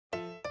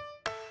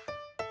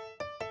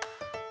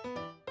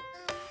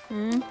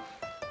Mm.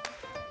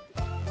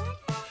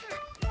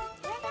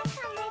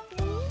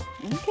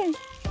 Okay.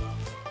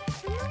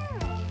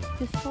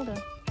 Just hold on.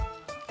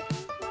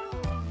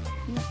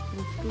 Yeah,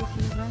 just go to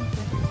the right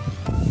there.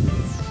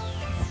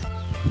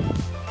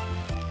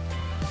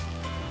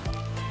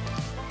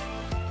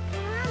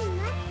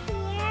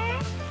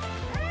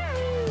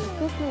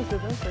 Go close the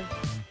door first.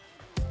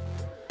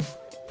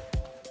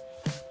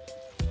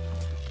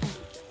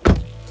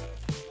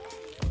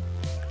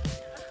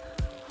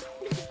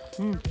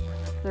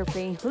 They're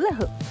playing hula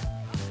hoop.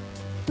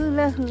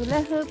 Hula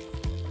hula hoop.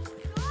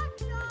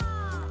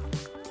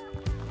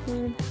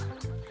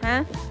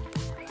 Huh?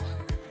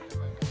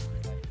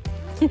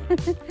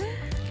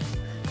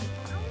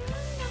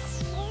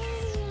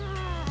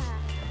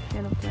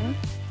 Gonna play?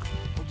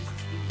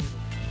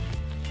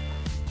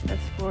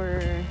 That's for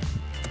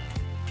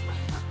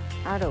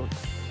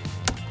adults.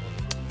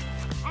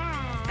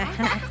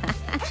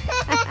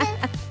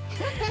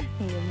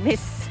 You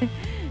miss.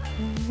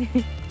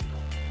 Okay,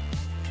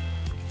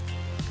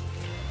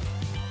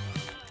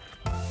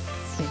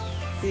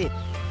 do it.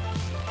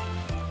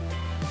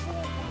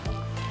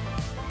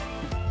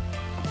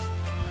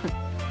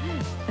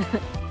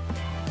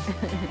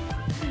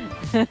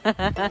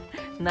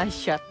 Nice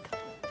shot.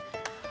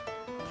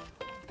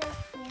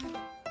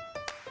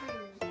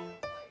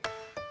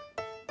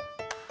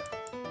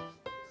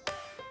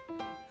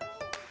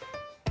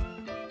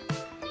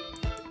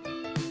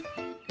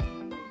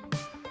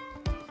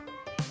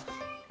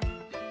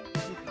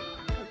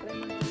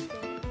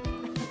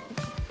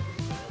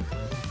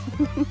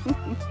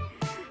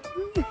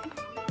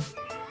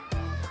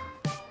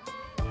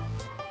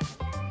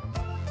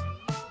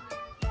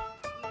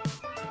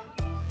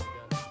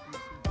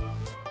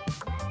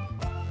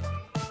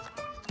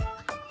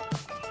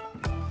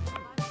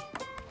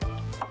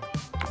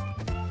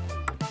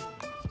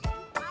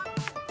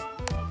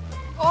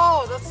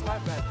 Oh, that's my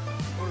bad.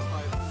 4 or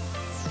 5.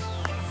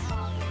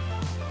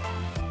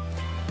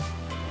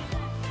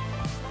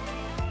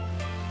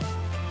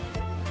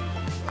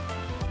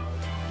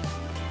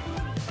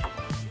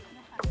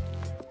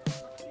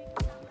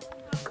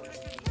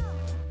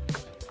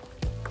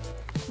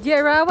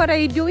 Jera, what are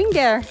you doing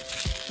there?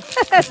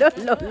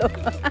 Lolo.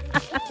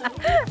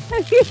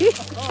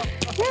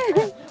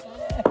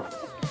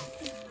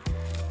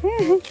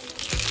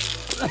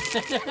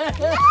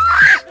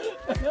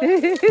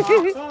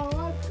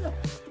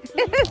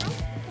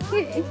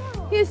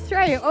 He's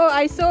trying. Oh,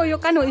 I saw you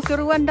kano.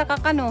 Isuruan da ka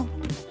kano.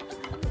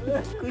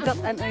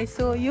 Kudakan, I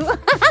saw you.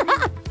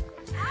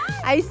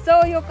 I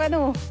saw you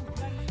kano.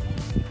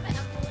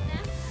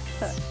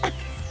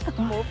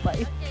 Mo pa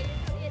eh.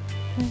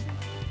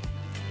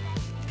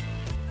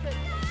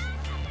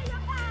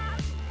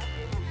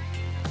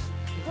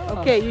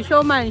 Okay, you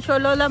show man. Show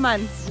Lola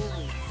man.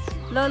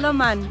 Lola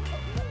man.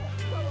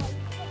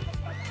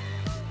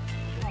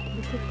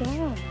 Look at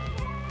that.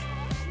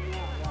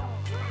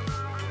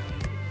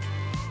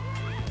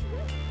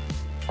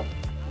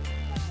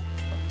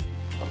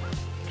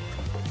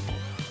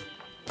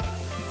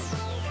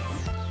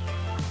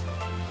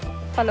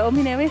 Follow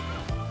me, Nemi.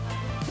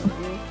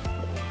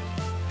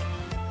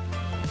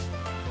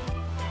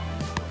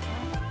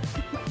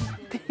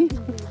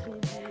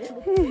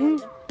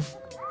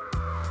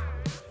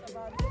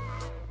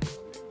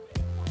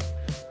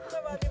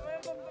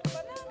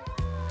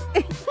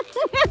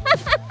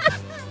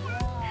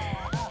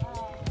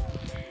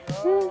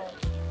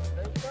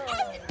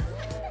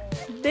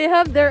 They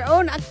have their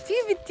own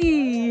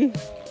activity.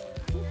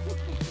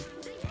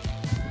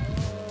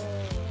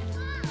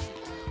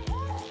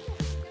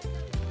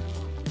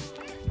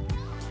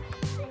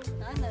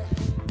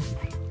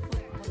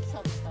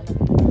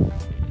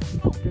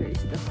 There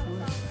is the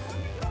horse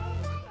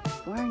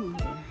barn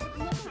there.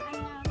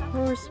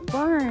 Horse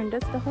barn,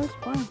 that's the horse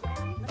barn.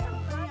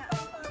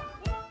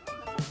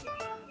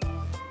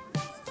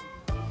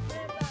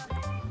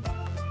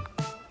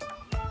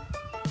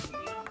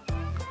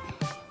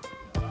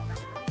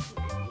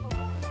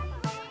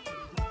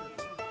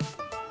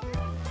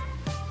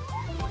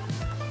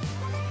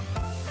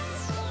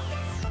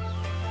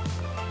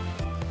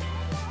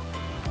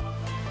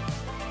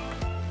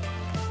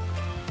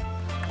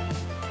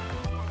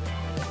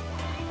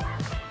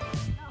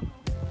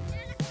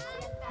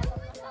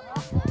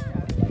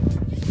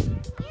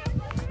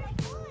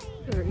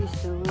 There is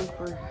the one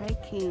for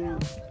hiking.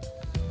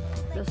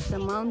 That's the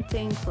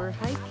mountain for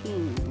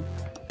hiking.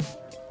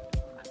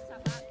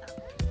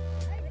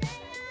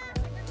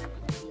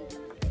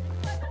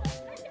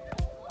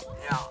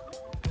 Yeah.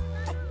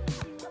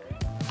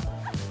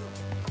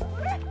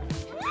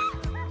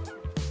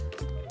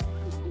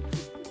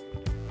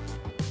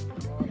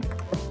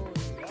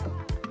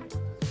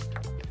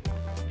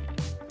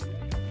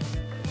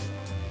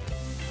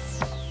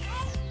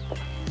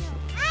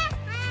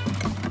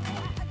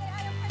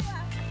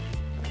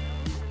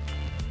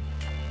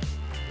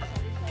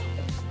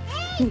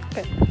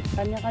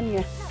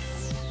 Kanya-kanya.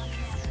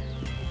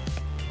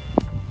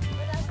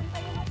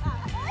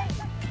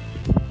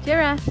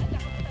 Jera!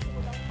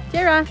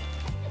 Jera!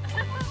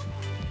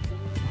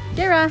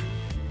 Jera!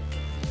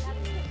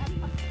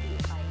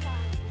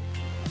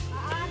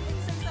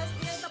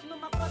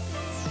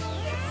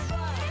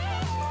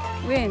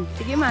 Win.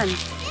 Sige man.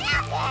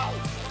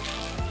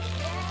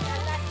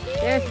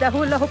 There's the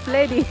hula hoop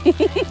lady.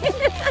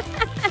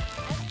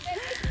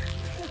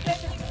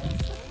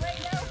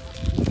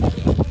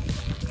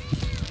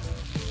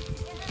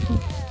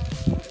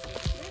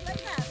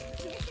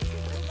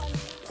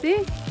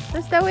 See?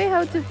 That's the way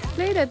how to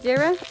play that,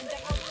 Jera.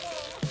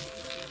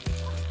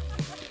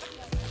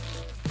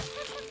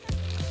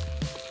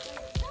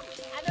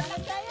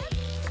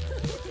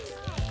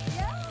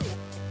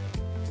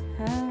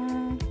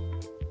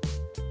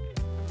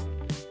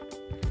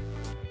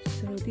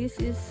 So this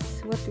is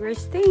what we're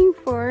staying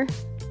for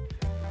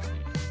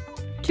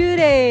 2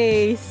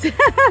 days.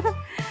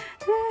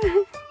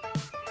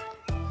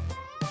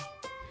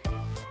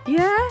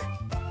 Yeah.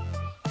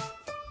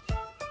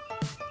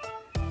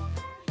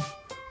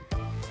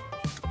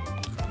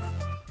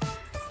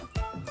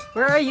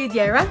 Where are you,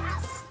 Jera?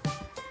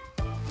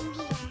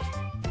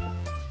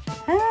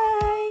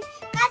 Hi.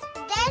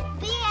 There's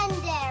bee in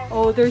there.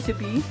 Oh, there's a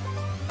bee.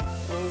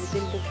 Oh,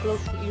 then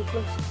close. You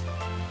close.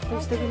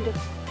 Close the window.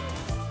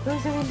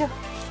 Close the window.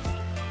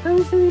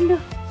 Close the window.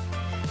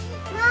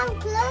 Mom,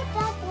 close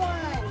that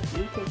one.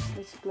 Okay,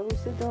 let's close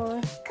the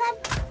door.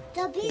 Cut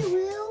the bee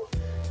will.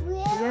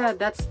 Yeah,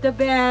 that's the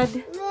bed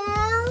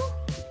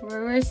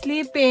where we're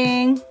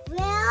sleeping.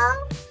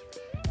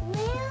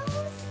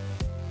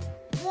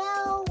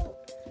 We'll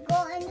go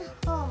in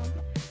home.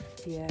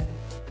 Yeah,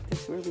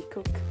 that's where we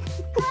cook.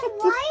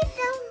 Why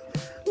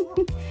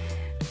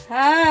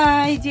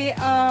Hi,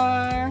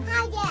 JR.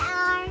 Hi,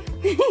 JR.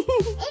 Is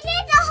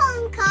it the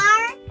home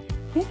car?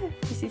 Yeah,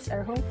 this is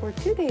our home for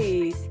 2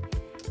 days.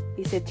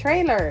 It's a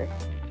trailer.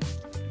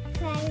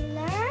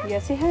 Trailer? Yeah,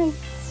 say hi.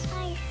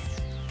 Hi.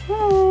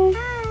 Hi.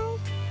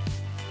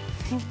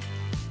 Hi.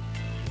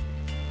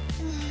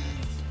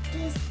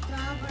 This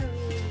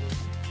strawberry.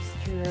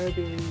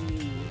 Strawberry.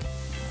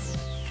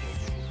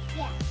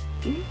 Yeah.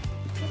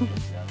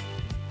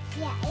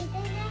 Yeah, it's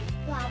a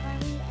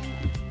strawberry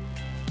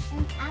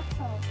and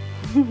apple.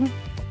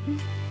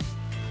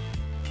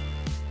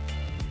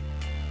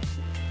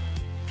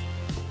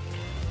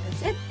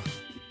 That's it.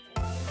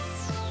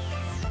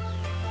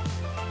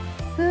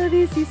 So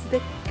this is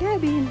the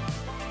cabin.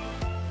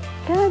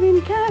 Cabin.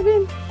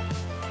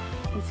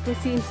 Let's go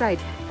see inside.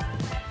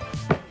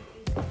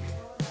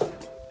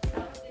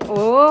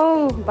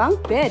 Oh,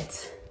 bunk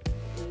beds.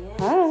 Yes.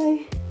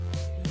 Hi.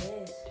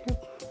 Yes.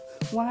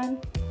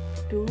 1,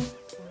 2,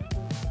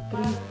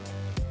 3.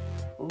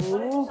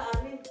 Oh, Sa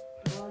amin,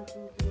 1,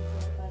 2, 3,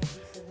 4, 5,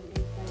 6, 7,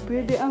 8, 9,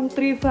 pwede ang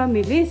 3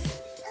 families.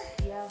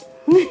 Yeah.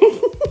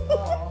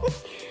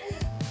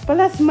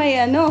 Plus may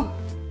ano,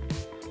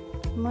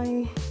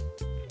 may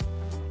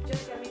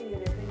Just kami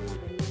nilagay yung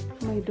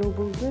ganyan. may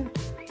double bed.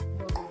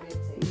 Double bed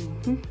set.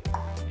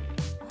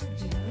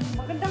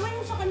 Maganda nga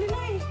yung sa kanila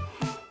eh.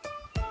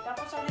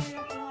 Tapos ano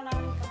yung kinuha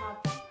namin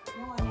kahapon?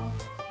 Yung ano?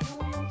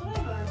 Yung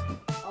trailer.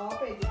 Oo,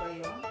 pwede ba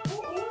yun?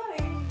 Oo nga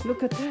eh.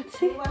 Look at that,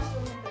 see? Yung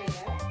washroom yung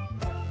trailer?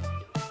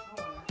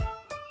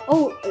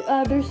 Oh,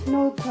 there's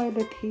no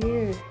toilet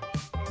here.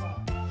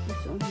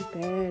 There's only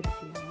beds.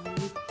 Yeah.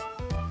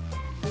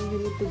 And you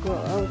need to go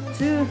out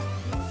too.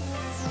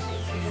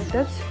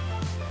 That's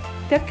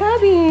the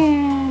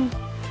cabin.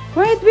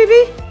 Right,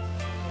 baby?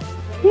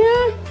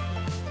 Yeah.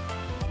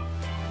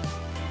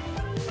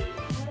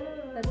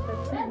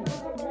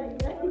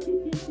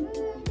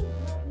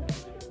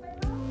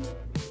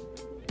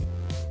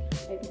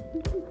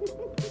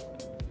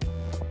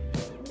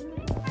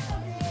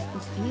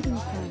 It's eating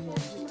time.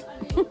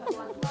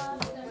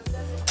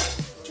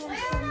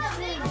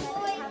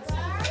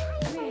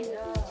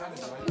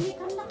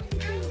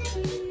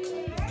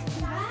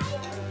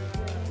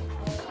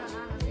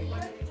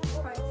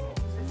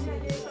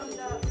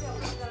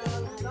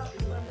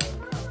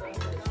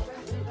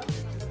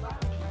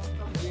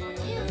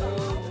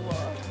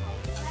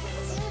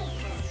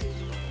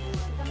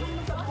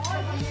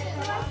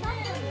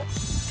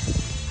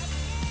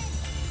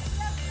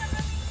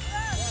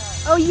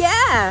 Oh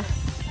yeah.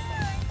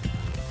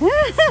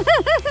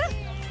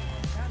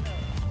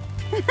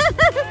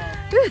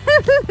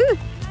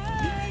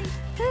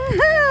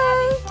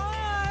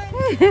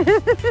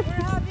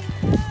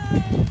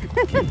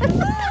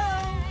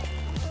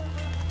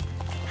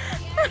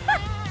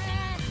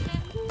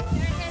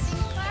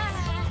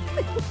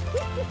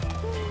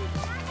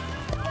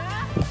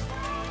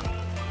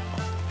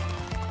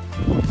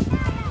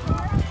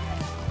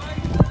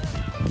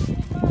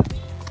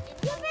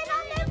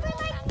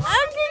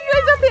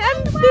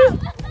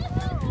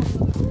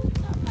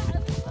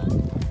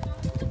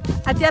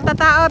 At siya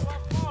tataot.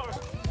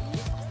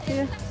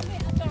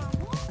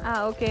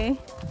 Ah, okay.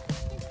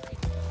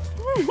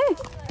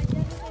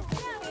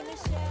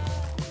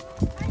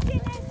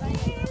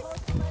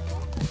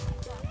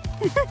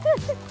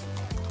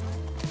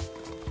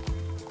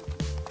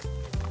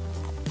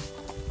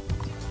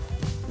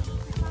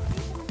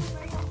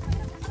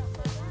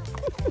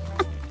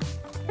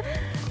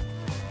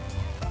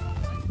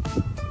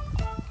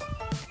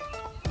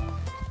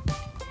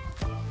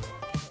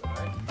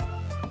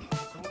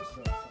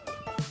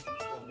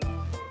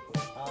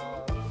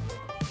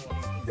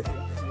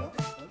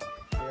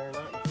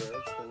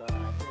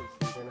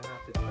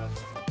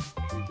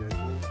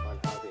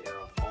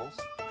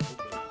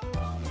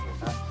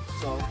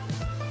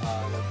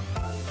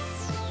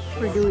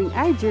 We're doing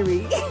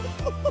archery.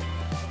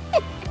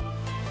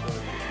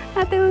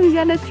 I think we're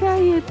gonna try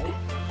it.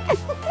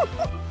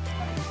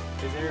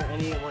 Is there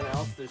anyone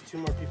else? There's 2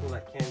 more people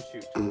that can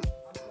shoot.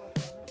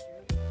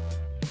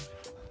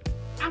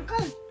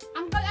 Uncle,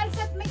 I'll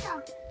set me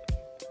up.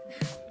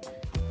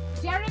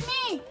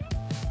 Jeremy.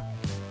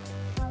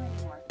 How many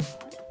more?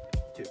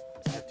 2.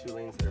 I have 2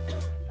 lanes that are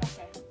free.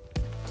 Okay.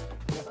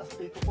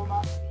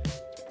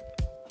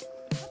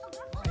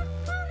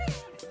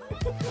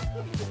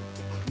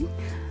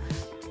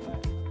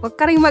 Huwag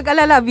ka rin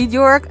mag-alala,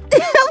 viewer.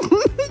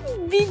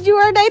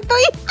 Viewer na ito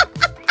eh.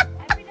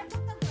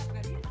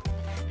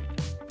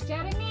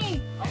 Jeremy.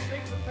 I'll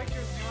take the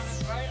pictures. Do you want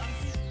to try it?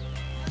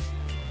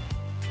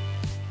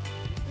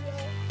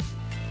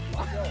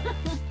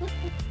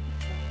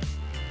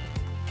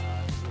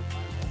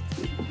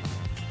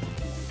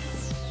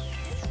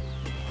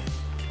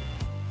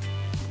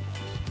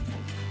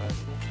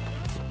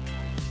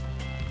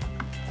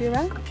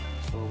 Diba?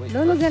 Oh, wait.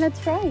 Lolo gonna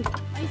try.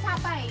 May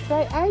sabay.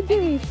 Try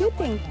archery,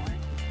 shooting.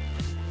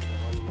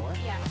 One more.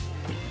 Yeah.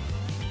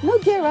 No,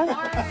 Jera.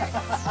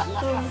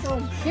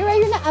 Jera,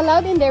 you're not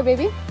allowed in there,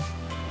 baby.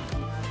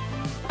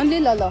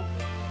 Only Lolo.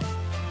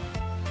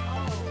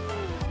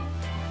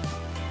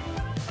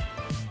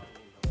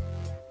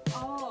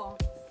 Oh.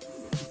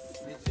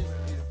 It's just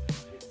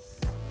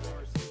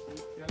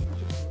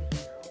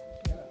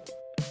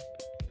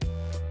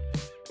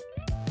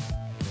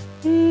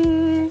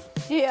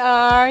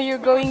JR, you're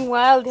going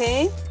wild,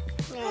 hey?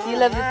 You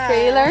love the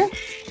trailer?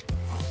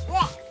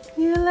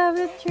 You love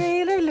the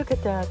trailer? Look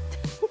at that.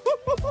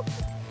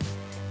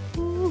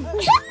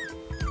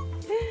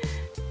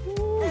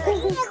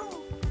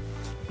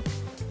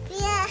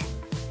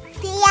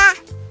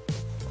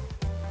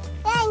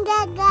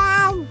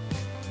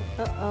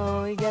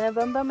 Uh-oh, you're gonna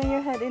bump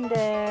your head in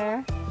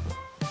there.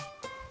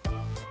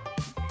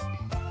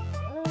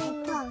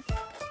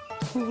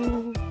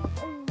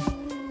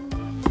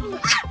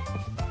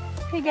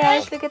 Hey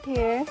guys, look at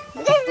here.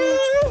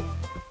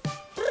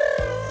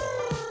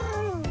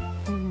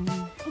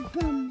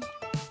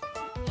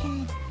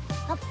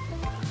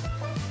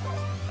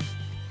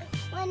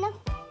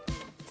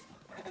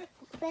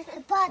 Press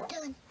the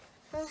button.